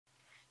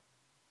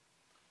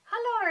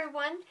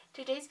everyone,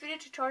 today's video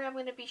tutorial I'm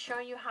going to be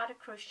showing you how to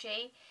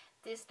crochet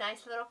this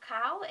nice little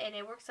cowl, and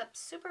it works up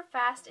super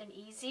fast and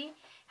easy.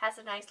 Has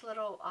a nice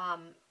little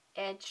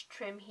edge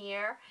trim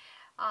here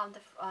on the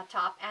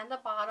top and the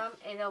bottom.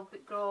 It'll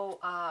go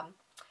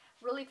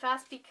really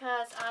fast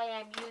because I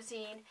am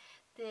using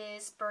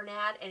this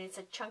Bernat, and it's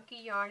a chunky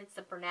yarn. It's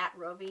the Bernat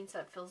Roving, so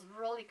it feels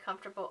really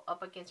comfortable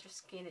up against your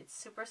skin. It's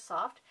super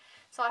soft.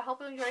 So I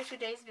hope you enjoy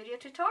today's video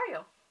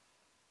tutorial.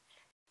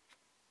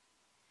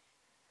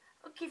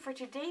 Okay, for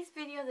today's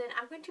video then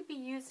I'm going to be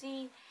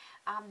using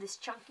this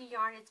chunky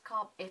yarn. It's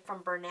called,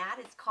 from Bernat,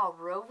 it's called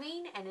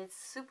Roving, and it's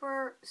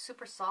super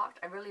soft.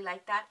 I really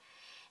like that.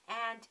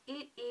 And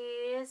it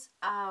is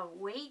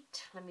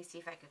weight, let me see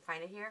if I can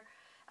find it here,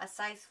 a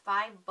size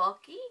 5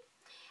 bulky.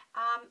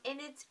 And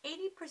it's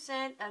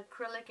 80%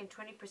 acrylic and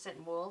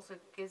 20% wool, so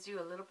it gives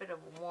you a little bit of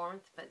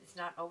warmth, but it's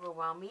not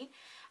overwhelming.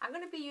 I'm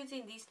going to be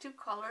using these two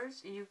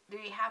colors.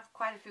 They have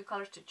quite a few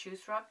colors to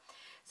choose from.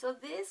 So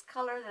this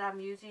color that I'm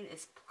using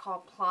is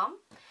called Plum,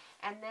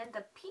 and then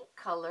the pink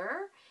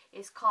color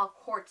is called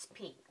Quartz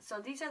Pink. So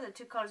these are the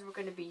two colors we're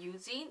going to be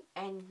using.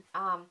 And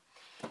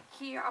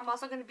here I'm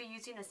also going to be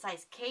using a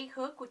size K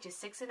hook, which is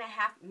 6.5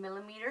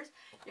 millimeters.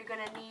 You're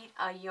going to need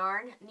a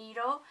yarn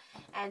needle,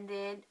 and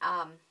then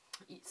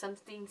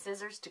something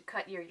scissors to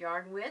cut your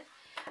yarn with.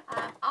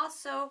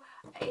 Also,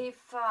 if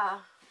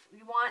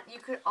you want,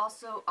 you could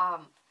also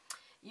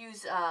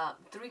use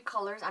 3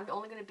 colors. I'm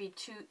only going to be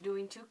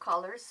doing 2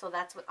 colors, so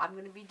that's what I'm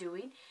going to be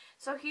doing.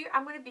 So here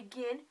I'm going to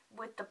begin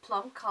with the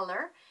plum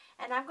color,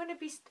 and I'm going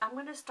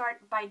to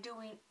start by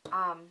doing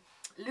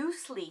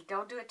loosely.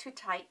 Don't do it too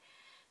tight.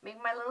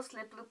 Make my little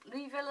slip loop.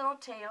 Leave a little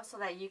tail so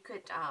that you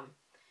could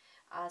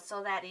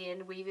sew that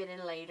in, weave it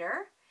in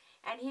later.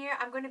 And here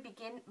I'm going to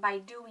begin by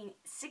doing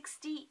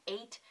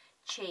 68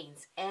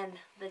 chains. And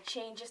the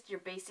chain, just your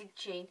basic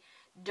chain,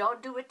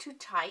 don't do it too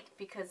tight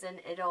because then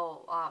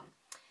it'll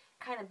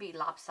kind of be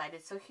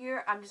lopsided. So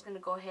here I'm just going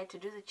to go ahead to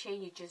do the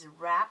chain. You just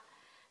wrap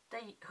the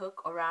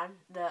hook around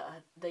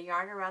the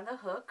yarn around the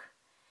hook,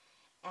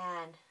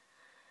 and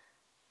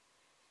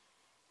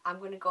I'm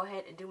going to go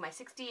ahead and do my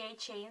 68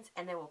 chains,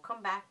 and then we'll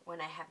come back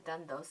when I have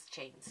done those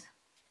chains.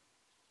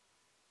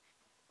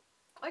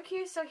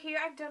 Okay, so here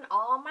I've done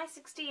all my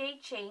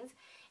 68 chains,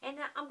 and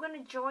now I'm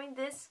going to join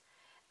this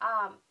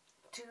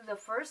to the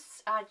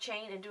first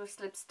chain and do a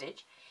slip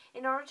stitch.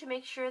 In order to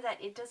make sure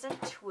that it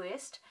doesn't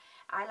twist,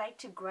 I like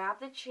to grab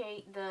the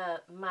chain,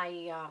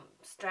 my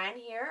strand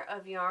here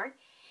of yarn,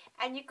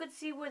 and you could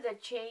see where the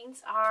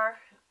chains are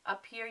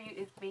up here.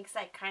 It makes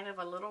like kind of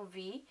a little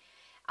V,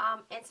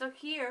 and so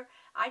here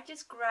I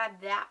just grab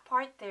that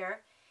part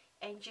there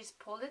and just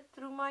pull it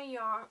through my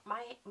yarn,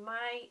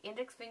 my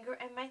index finger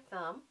and my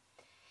thumb.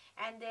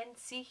 And then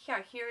see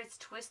here it's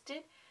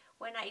twisted.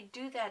 When I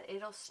do that,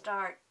 it'll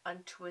start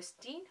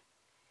untwisting.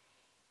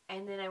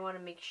 And then I want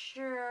to make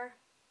sure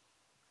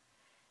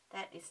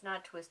that it's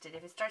not twisted.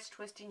 If it starts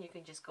twisting, you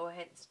can just go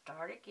ahead and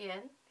start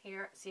again.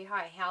 Here, see how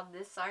I held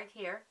this side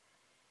here,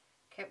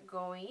 kept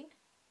going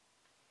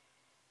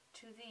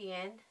to the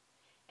end.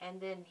 And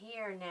then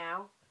here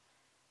now,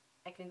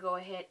 I can go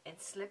ahead and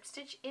slip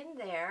stitch in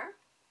there.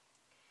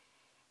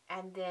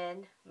 And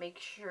then make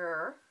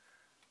sure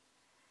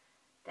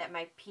that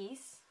my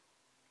piece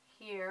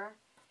here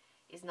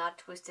is not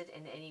twisted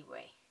in any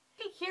way.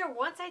 Okay, here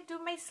once I do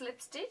my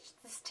slip stitch,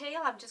 this tail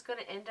I'm just going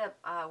to end up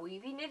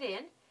weaving it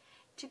in.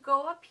 To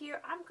go up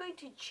here, I'm going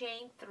to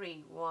chain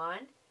 3. 1,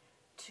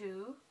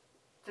 2,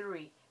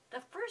 3. The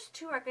first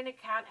 2 are going to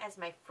count as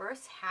my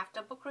first half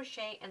double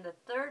crochet, and the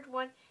third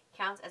one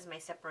counts as my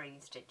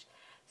separating stitch.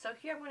 So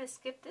here I'm going to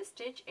skip this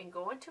stitch and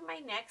go into my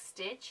next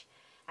stitch.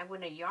 I'm going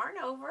to yarn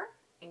over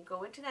and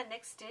go into that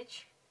next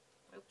stitch.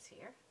 Oops,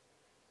 here.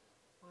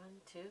 1,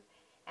 2,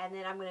 and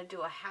then I'm going to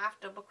do a half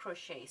double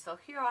crochet. So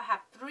here I'll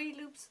have 3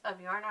 loops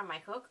of yarn on my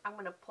hook. I'm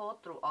going to pull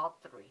through all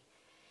 3.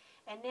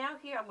 And now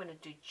here I'm going to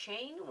do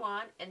chain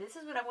 1, and this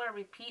is what I'm going to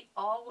repeat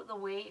all the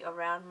way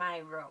around my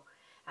row.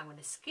 I'm going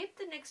to skip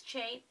the next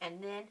chain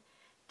and then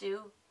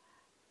do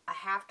a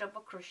half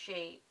double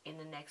crochet in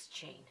the next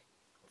chain.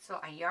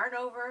 So I yarn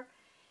over,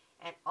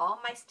 and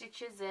all my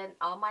stitches in,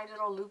 all my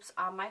little loops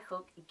on my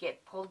hook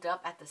get pulled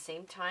up at the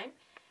same time.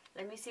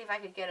 Let me see if I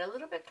could get a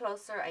little bit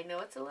closer. I know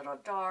it's a little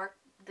dark,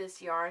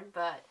 this yarn,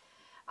 but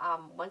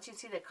once you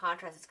see the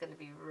contrast, it's going to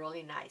be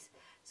really nice.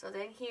 So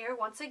then here,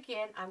 once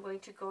again, I'm going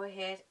to go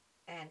ahead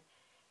and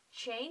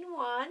chain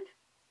 1,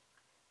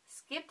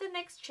 skip the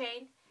next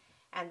chain,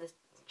 and the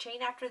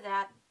chain after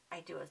that,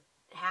 I do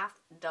a half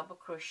double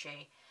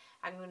crochet.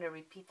 I'm going to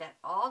repeat that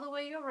all the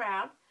way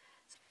around.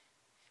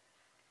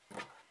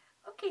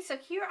 Okay, so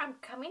here I'm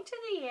coming to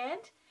the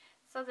end,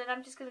 so then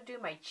I'm just going to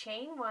do my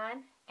chain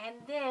 1, and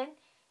then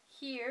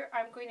here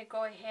I'm going to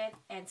go ahead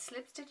and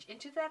slip stitch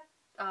into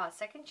that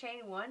second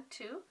chain, 1,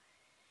 2.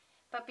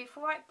 But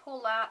before I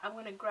pull out, I'm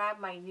going to grab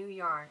my new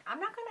yarn. I'm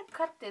not going to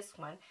cut this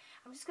one.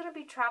 I'm just going to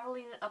be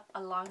traveling it up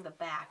along the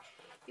back.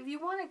 If you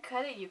want to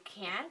cut it, you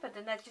can, but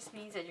then that just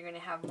means that you're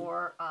going to have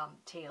more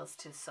tails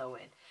to sew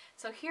in.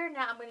 So here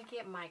now I'm going to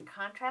get my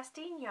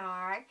contrasting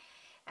yarn,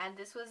 and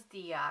this was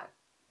the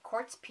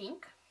Quartz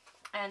Pink,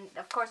 and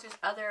of course there's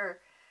other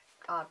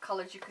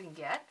colors you can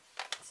get.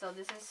 So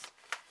this is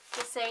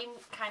the same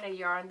kind of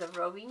yarn, the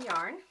roving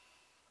yarn.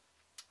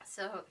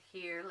 So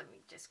here, let me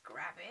just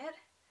grab it.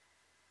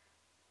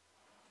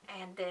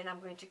 And then I'm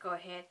going to go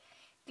ahead,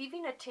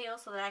 leaving a tail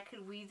so that I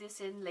could weave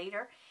this in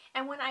later.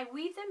 And when I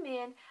weave them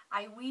in,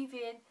 I weave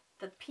in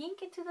the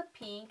pink into the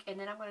pink, and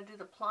then I'm going to do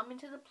the plum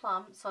into the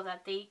plum so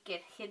that they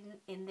get hidden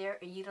in there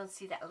and you don't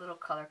see that little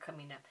color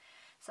coming up.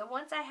 So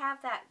once I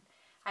have that,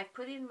 I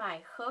put in my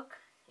hook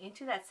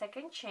into that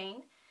second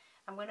chain.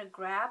 I'm going to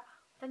grab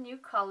the new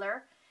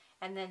color,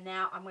 and then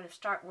now I'm going to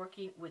start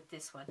working with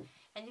this one.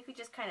 And you could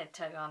just kind of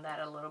tug on that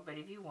a little bit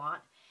if you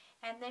want.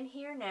 And then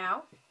here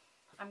now,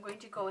 I'm going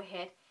to go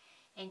ahead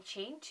and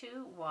chain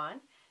 2, 1,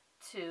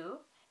 2,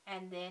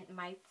 and then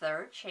my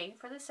third chain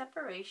for the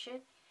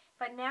separation.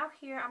 But now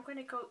here I'm going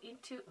to go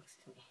into,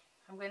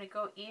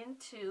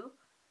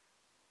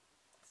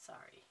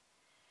 sorry,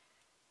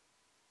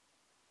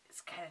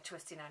 it's kind of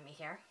twisting on me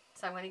here.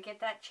 So I'm going to get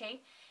that chain,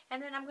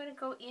 and then I'm going to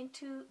go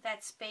into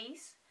that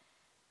space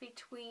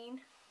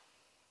between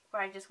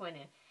where I just went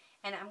in,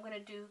 and I'm going to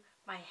do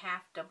my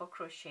half double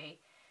crochet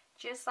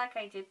just like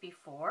I did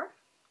before,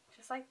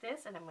 just like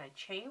this. And I'm going to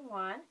chain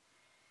 1,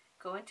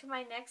 go into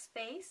my next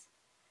space,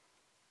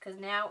 because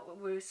now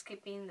we're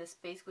skipping the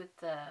space with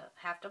the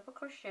half double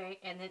crochet,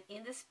 and then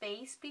in the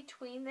space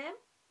between them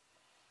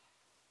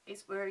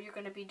is where you're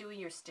going to be doing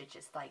your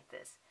stitches like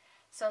this.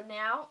 So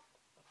now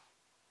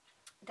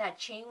that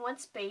chain 1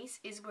 space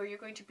is where you're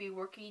going to be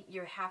working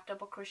your half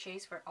double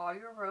crochets for all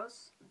your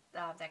rows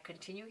that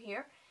continue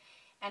here.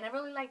 And I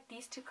really like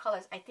these two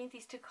colors. I think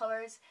these two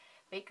colors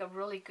make a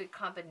really good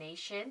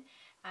combination,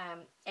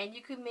 and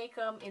you could make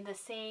them in the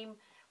same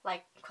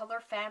like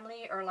color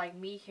family, or like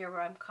me here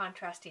where I'm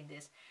contrasting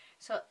this.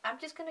 So I'm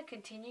just going to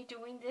continue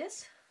doing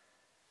this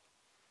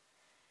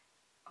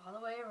all the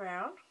way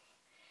around,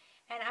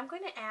 and I'm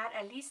going to add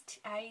at least,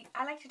 I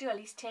like to do at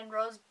least 10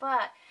 rows,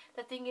 but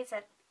the thing is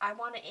that I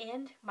want to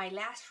end my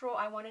last row,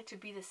 I want it to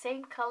be the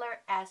same color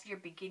as your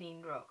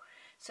beginning row.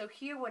 So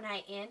here when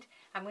I end,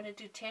 I'm going to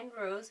do 10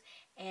 rows,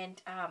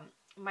 and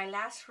my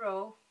last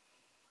row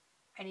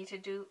I need to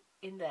do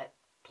in the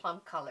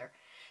plum color.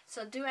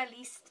 So do at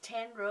least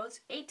 10 rows,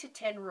 8 to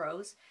 10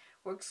 rows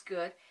works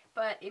good.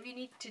 But if you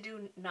need to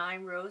do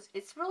 9 rows,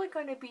 it's really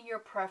going to be your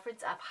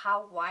preference of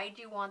how wide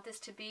you want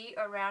this to be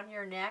around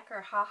your neck,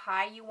 or how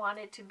high you want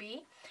it to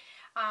be.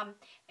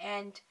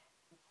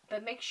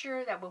 But make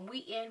sure that when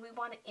we end, we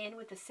want to end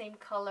with the same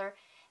color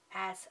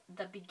as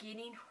the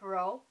beginning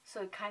row,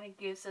 so it kind of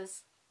gives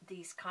us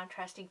these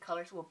contrasting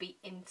colors will be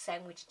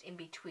sandwiched in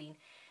between.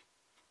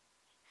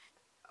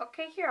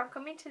 Okay, here I'm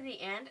coming to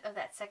the end of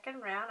that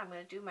second round. I'm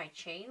going to do my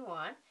chain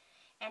 1,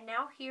 and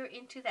now here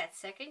into that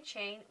second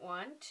chain,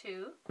 1,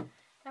 2.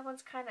 That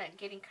one's kind of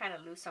getting kind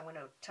of loose. I'm going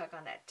to tug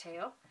on that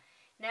tail.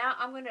 Now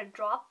I'm going to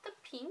drop the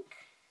pink,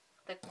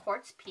 the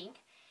quartz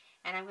pink,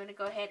 and I'm going to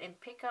go ahead and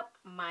pick up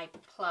my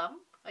plum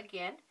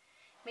again.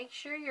 Make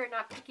sure you're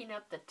not picking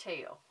up the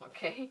tail,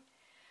 okay?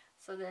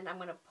 So then I'm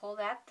going to pull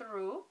that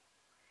through,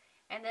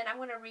 and then I'm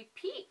going to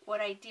repeat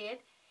what I did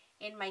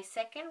in my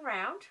second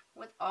round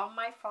with all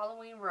my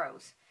following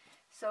rows.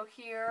 So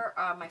here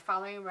are my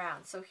following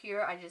rounds. So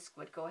here I just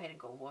would go ahead and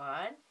go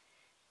 1,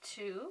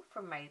 2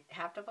 for my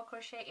half double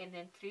crochet, and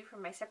then 3 for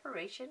my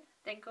separation.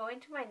 Then go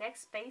into my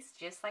next space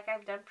just like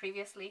I've done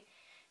previously.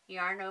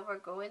 Yarn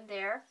over, go in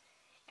there,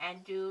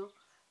 and do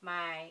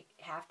my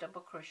half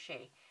double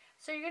crochet.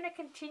 So you're going to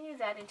continue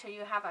that until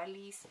you have at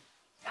least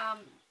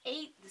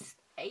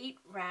 8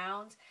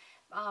 rounds,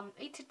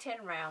 8 to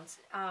 10 rounds,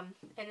 and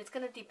it's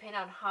going to depend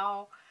on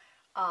how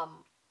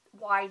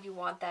wide you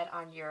want that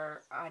on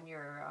your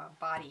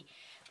body.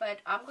 But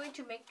I'm going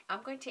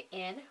to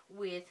end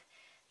with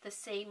the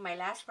same. My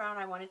last round,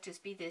 I want it to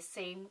be the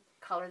same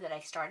color that I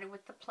started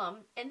with the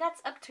plum, and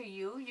that's up to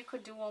you. You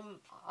could do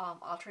them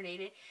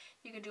alternated.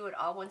 You could do it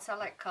all one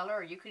solid color,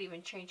 or you could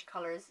even change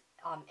colors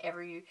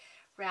every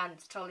round.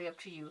 It's totally up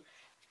to you.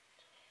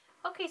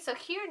 Okay, so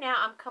here now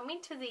I'm coming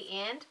to the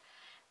end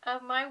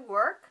of my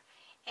work,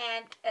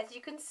 and as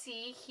you can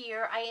see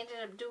here, I ended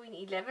up doing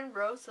 11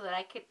 rows so that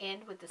I could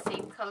end with the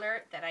same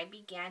color that I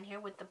began here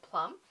with the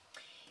plum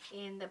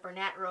in the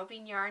Bernat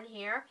Roving Yarn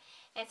here.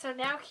 And so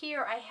now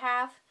here I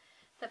have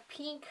the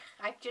pink.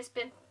 I've just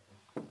been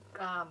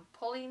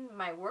pulling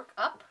my work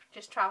up,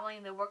 just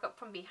traveling the work up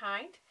from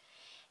behind.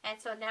 And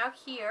so now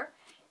here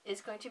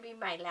is going to be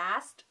my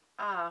last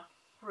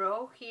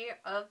row here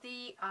of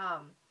the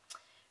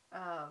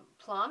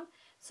plum.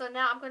 So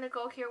now I'm going to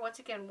go here once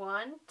again,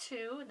 1,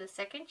 2, the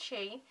second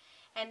chain,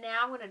 and now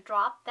I'm going to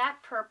drop that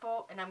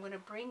purple, and I'm going to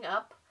bring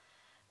up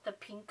the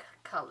pink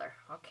color.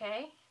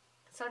 Okay,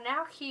 so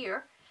now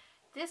here,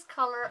 this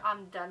color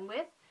I'm done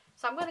with,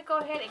 so I'm going to go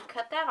ahead and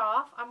cut that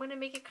off. I'm going to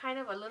make it kind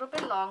of a little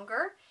bit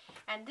longer,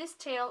 and this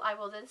tail I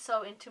will then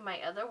sew into my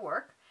other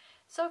work.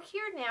 So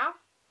here now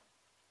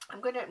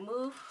I'm going to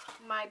move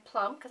my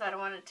plum because I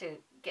don't want it to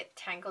get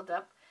tangled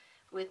up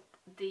with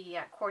the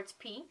quartz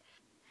pink.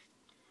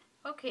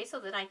 Okay, so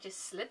then I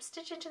just slip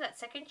stitch into that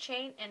second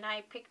chain, and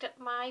I picked up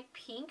my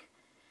pink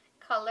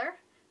color.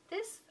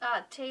 This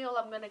tail,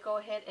 I'm going to go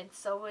ahead and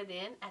sew it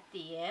in at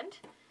the end.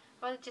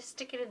 I'm going to just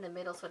stick it in the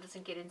middle so it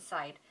doesn't get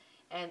inside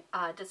and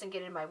doesn't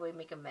get in my way and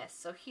make a mess.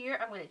 So here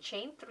I'm going to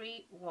chain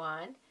 3,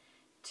 1,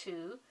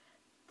 2,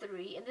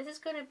 3, and this is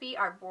going to be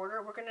our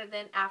border. We're going to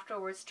then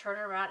afterwards turn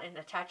around and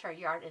attach our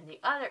yarn in the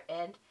other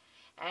end,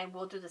 and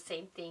we'll do the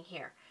same thing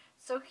here.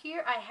 So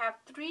here I have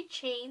 3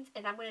 chains,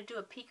 and I'm going to do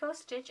a picot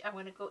stitch. I'm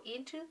going to go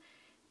into,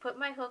 put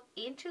my hook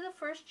into the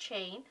first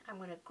chain. I'm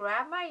going to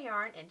grab my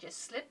yarn and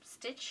just slip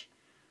stitch,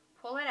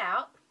 pull it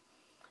out,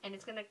 and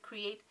it's going to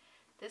create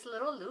this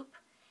little loop.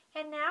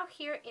 And now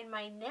here in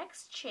my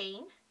next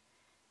chain,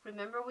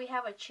 remember we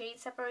have a chain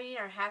separating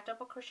our half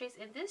double crochets.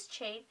 In this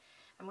chain,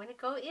 I'm going to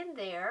go in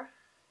there,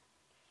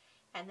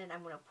 and then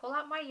I'm going to pull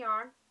out my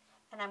yarn,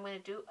 and I'm going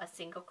to do a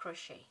single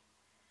crochet.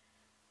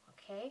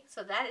 Okay,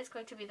 so that is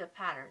going to be the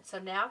pattern. So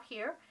now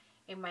here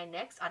in my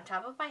next, on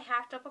top of my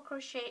half double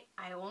crochet,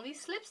 I only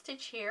slip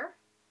stitch here,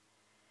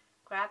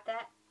 grab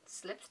that,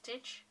 slip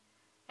stitch,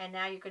 and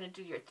now you're going to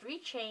do your 3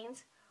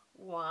 chains,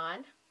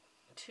 1,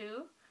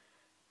 2,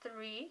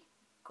 3,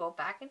 go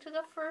back into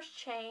the first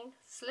chain,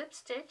 slip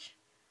stitch,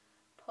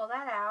 pull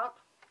that out,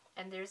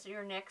 and there's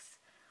your next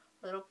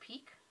little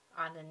peak.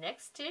 On the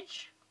next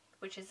stitch,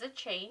 which is a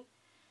chain,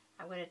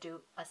 I'm going to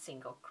do a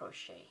single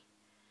crochet.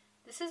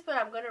 This is what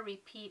I'm going to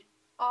repeat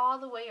all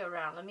the way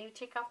around. Let me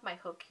take off my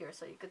hook here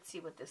so you can see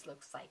what this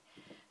looks like.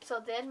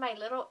 So then my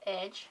little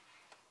edge,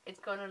 it's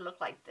going to look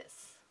like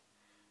this.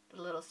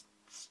 The little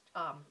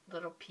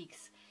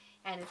peaks,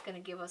 and it's going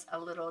to give us a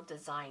little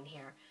design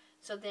here.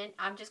 So then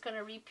I'm just going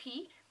to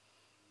repeat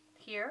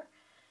here,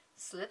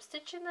 slip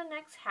stitch in the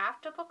next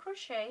half double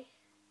crochet,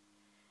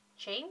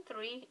 chain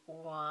 3,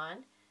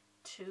 1,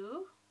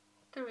 2,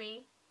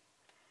 3,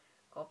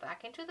 go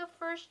back into the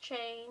first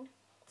chain,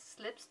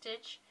 slip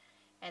stitch,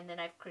 and then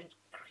I've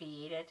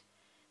created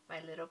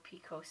my little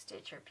picot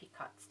stitch or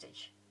picot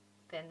stitch.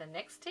 Then the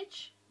next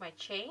stitch, my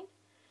chain,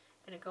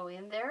 I'm going to go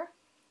in there,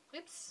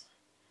 oops,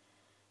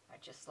 I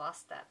just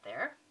lost that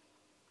there,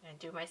 and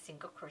do my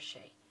single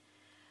crochet.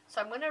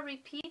 So I'm going to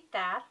repeat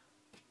that.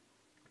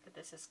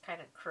 This is kind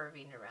of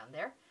curving around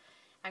there.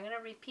 I'm going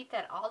to repeat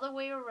that all the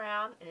way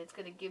around, and it's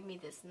going to give me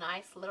this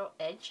nice little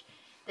edge.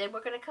 Then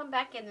we're going to come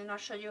back in, and I'll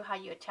show you how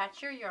you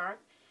attach your yarn.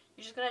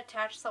 You're just going to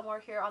attach somewhere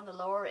here on the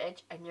lower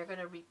edge, and you're going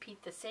to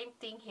repeat the same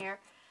thing here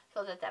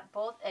so that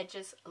both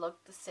edges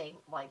look the same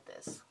like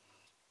this.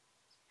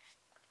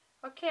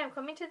 Okay, I'm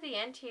coming to the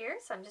end here,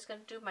 so I'm just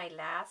going to do my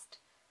last,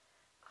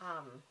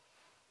 I'm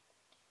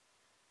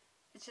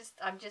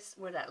just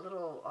where that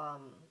little,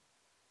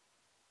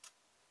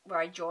 where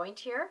I joined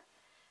here,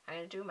 I'm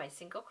going to do my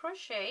single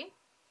crochet,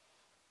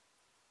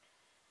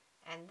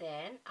 and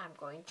then I'm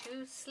going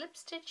to slip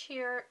stitch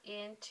here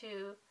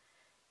into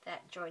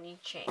that joining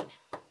chain.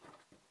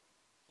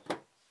 Pull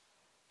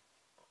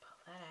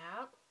that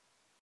out.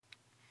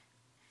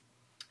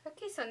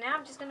 Okay, so now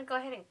I'm just going to go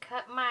ahead and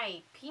cut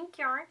my pink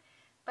yarn,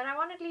 but I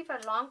want to leave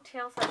a long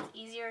tail so it's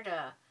easier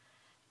to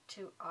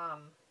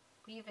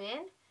weave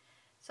in.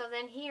 So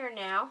then here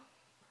now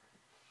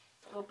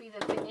will be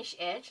the finished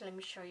edge. Let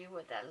me show you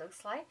what that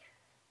looks like.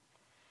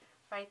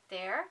 Right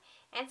there.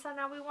 And so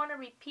now we want to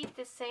repeat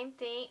the same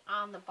thing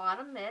on the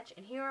bottom edge.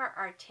 And here are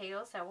our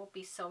tails that we'll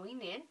be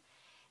sewing in.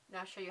 And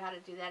I'll show you how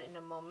to do that in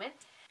a moment.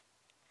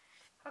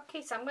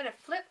 Okay, so I'm going to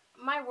flip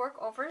my work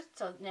over.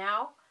 So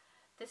now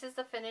this is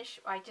the finish.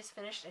 I just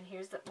finished, and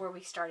here's where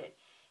we started.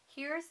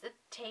 Here's the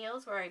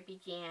tails where I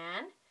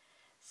began.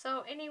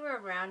 So anywhere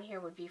around here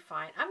would be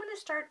fine. I'm going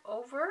to start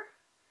over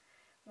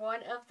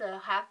one of the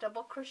half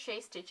double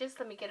crochet stitches.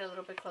 Let me get a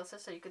little bit closer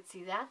so you could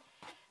see that.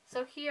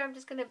 So here I'm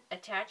just going to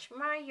attach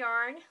my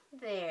yarn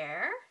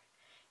there,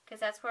 because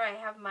that's where I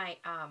have my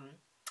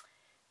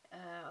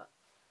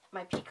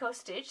my picot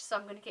stitch. So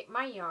I'm going to get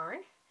my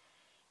yarn,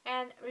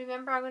 and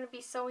remember I'm going to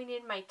be sewing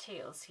in my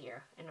tails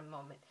here in a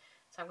moment.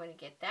 So I'm going to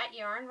get that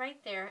yarn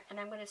right there, and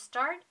I'm going to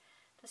start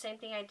the same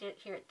thing I did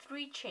here,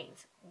 3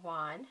 chains,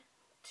 1,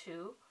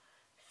 2,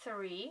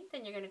 3.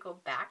 Then you're going to go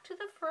back to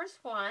the first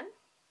one,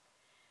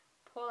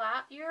 pull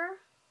out your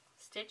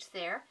stitch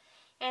there,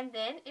 and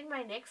then in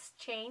my next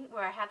chain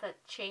where I have the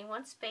chain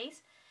 1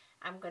 space,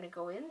 I'm going to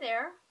go in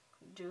there,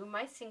 do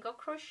my single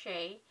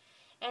crochet,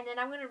 and then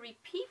I'm going to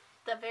repeat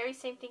the very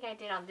same thing I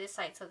did on this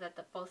side so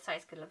that both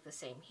sides could look the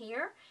same.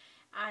 Here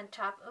on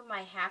top of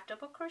my half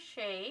double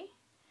crochet,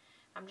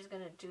 I'm just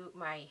going to do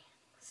my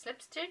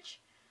slip stitch,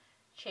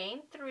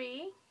 chain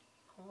 3,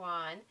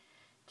 1,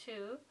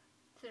 2,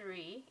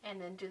 3,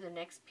 and then do the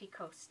next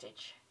picot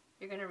stitch.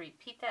 You're going to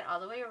repeat that all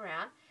the way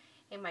around.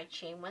 In my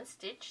chain 1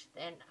 stitch,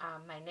 then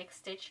my next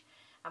stitch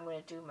I'm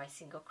going to do my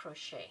single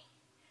crochet.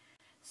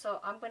 So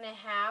I'm going to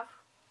have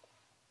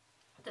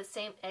the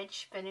same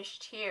edge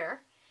finished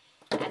here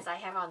as I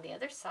have on the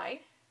other side.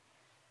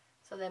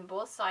 So then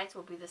both sides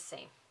will be the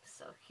same.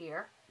 So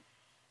here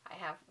I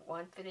have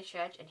one finished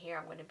edge, and here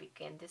I'm going to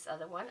begin this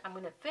other one. I'm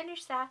going to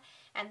finish that,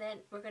 and then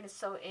we're going to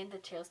sew in the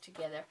tails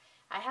together.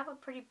 I have a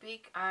pretty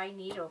big eye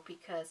needle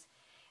because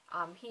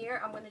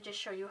Here I'm going to just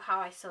show you how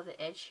I sew the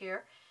edge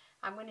here.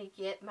 I'm going to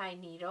get my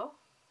needle,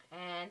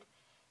 and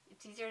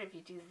it's easier if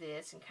you do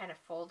this and kind of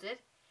fold it.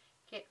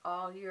 Get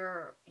all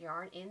your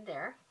yarn in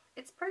there.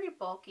 It's pretty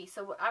bulky,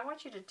 so what I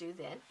want you to do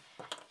then,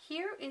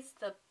 here is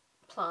the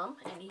plum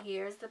and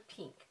here's the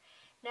pink.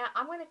 Now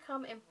I'm going to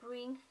come and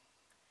bring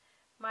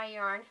my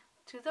yarn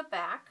to the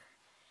back,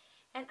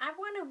 and I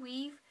want to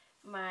weave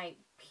my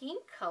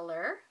pink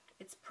color.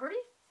 It's pretty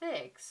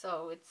thick,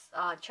 so it's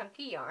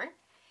chunky yarn.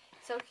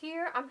 So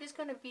here I'm just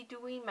going to be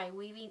doing my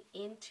weaving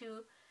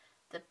into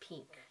the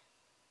pink.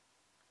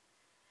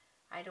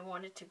 I don't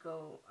want it to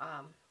go,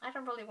 I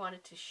don't really want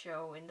it to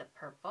show in the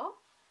purple.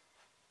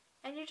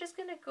 And you're just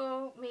going to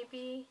go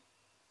maybe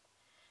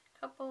a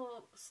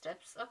couple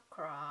steps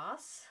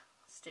across,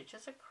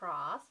 stitches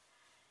across.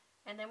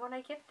 And then when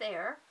I get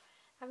there,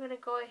 I'm going to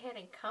go ahead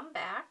and come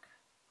back,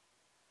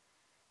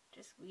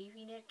 just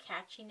weaving it,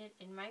 catching it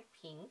in my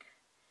pink.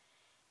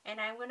 And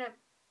I'm going to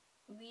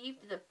weave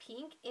the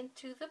pink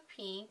into the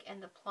pink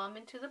and the plum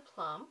into the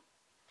plum.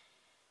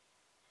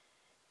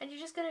 And you're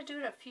just going to do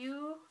it a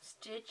few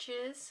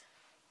stitches.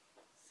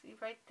 See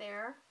right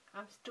there?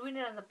 I'm doing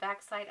it on the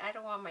back side. I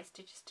don't want my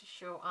stitches to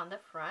show on the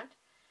front.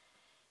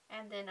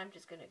 And then I'm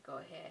just going to go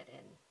ahead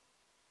and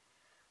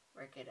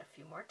work it a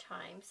few more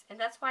times. And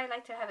that's why I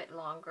like to have it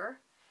longer,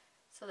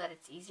 so that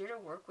it's easier to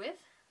work with.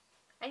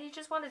 And you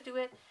just want to do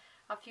it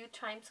a few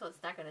times so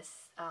it's not going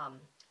to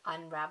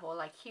unravel.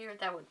 Like here,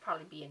 that would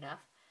probably be enough.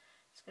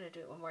 Just going to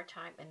do it one more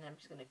time, and then I'm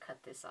just going to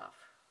cut this off.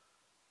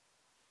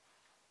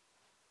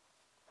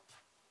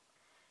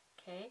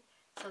 Okay,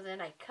 so then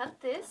I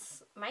cut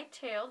this, my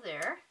tail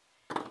there,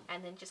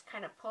 and then just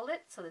kind of pull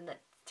it, so then the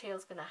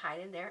tail's going to hide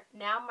in there.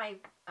 Now my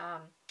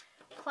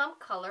plum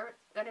color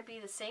going to be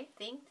the same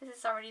thing. This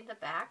is already in the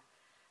back,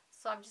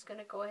 so I'm just going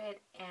to go ahead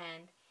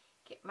and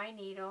get my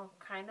needle,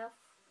 kind of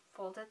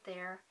fold it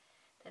there,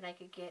 then I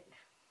could get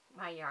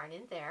my yarn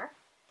in there.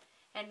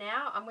 And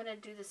now I'm going to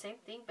do the same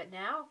thing, but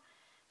now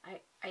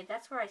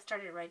that's where I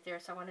started right there,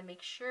 so I want to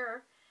make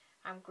sure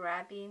I'm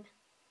grabbing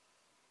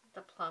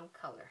the plum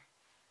color.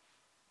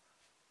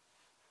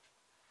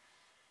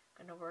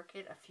 I'm going to work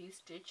it a few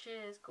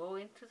stitches, go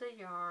into the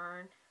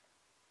yarn,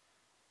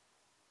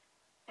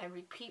 and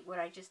repeat what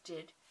I just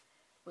did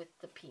with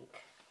the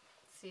pink.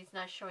 See, it's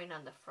not showing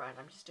on the front.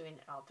 I'm just doing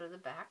it all through the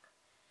back.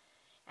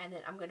 And then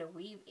I'm going to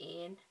weave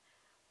in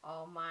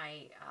all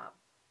my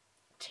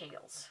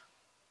tails.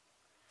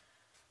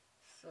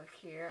 So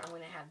here I'm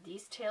going to have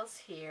these tails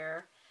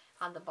here.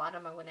 On the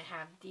bottom I'm going to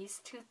have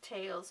these two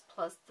tails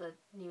plus the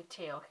new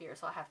tail here.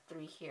 So I'll have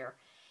 3 here.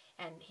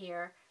 And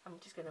here I'm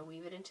just going to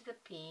weave it into the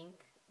pink,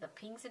 the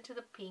pinks into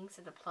the pinks,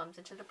 and the plums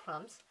into the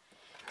plums.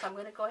 So I'm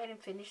going to go ahead and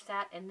finish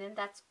that, and then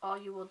that's all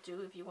you will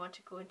do. If you want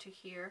to go into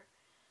here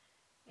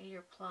in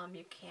your plum,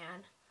 you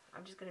can.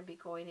 I'm just going to be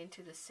going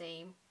into the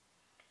same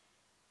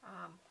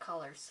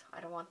colors.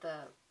 I don't want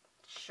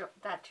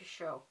that to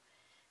show.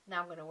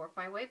 Now I'm going to work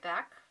my way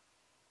back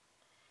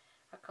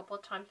a couple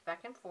of times back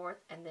and forth,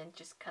 and then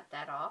just cut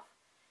that off,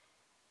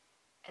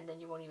 and then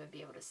you won't even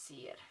be able to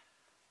see it.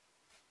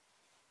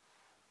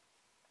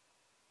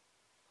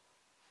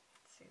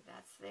 See,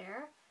 that's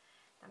there.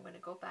 I'm going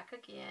to go back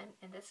again,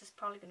 and this is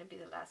probably going to be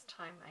the last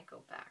time I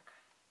go back.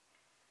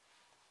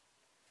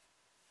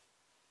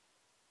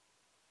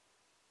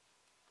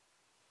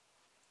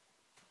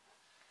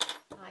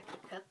 I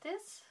could cut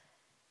this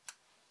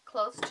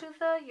close to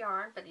the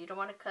yarn, but you don't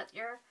want to cut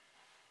your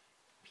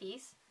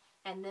piece.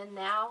 And then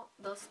now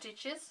those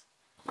stitches,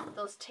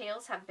 those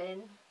tails have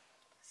been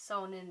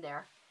sewn in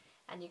there,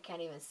 and you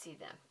can't even see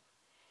them.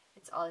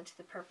 It's all into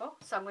the purple.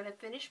 So I'm going to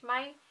finish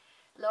my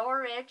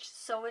lower edge,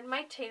 sew in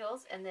my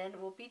tails, and then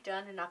we'll be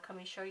done, and I'll come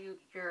and show you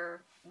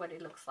what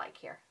it looks like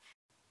here.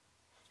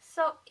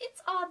 So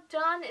it's all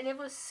done, and it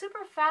was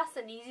super fast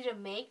and easy to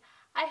make.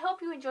 I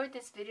hope you enjoyed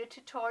this video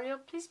tutorial.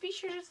 Please be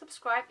sure to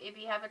subscribe if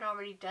you haven't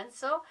already done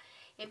so.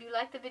 If you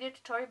like the video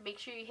tutorial, make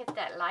sure you hit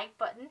that like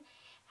button.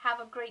 Have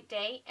a great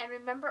day, and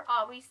remember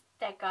always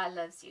that God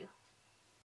loves you.